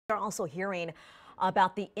We're also hearing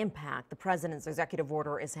about the impact the president's executive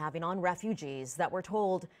order is having on refugees that were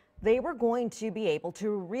told they were going to be able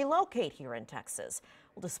to relocate here in Texas.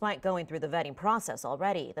 Well, despite going through the vetting process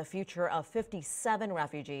already, the future of 57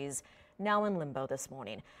 refugees now in limbo this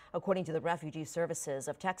morning. According to the Refugee Services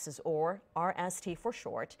of Texas, or RST for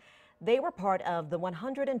short, they were part of the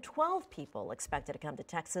 112 people expected to come to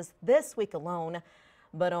Texas this week alone,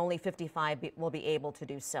 but only 55 will be able to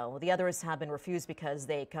do so. The others have been refused because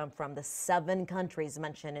they come from the 7 countries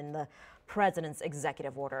mentioned in the president's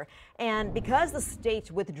executive order. And because the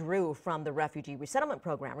state withdrew from the refugee resettlement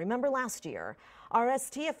program, remember last year,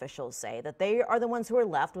 RST officials say that they are the ones who are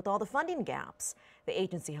left with all the funding gaps. The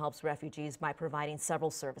agency helps refugees by providing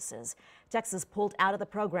several services. Texas pulled out of the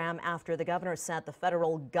program after the governor said the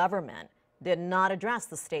federal government did not address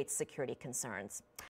the state's security concerns.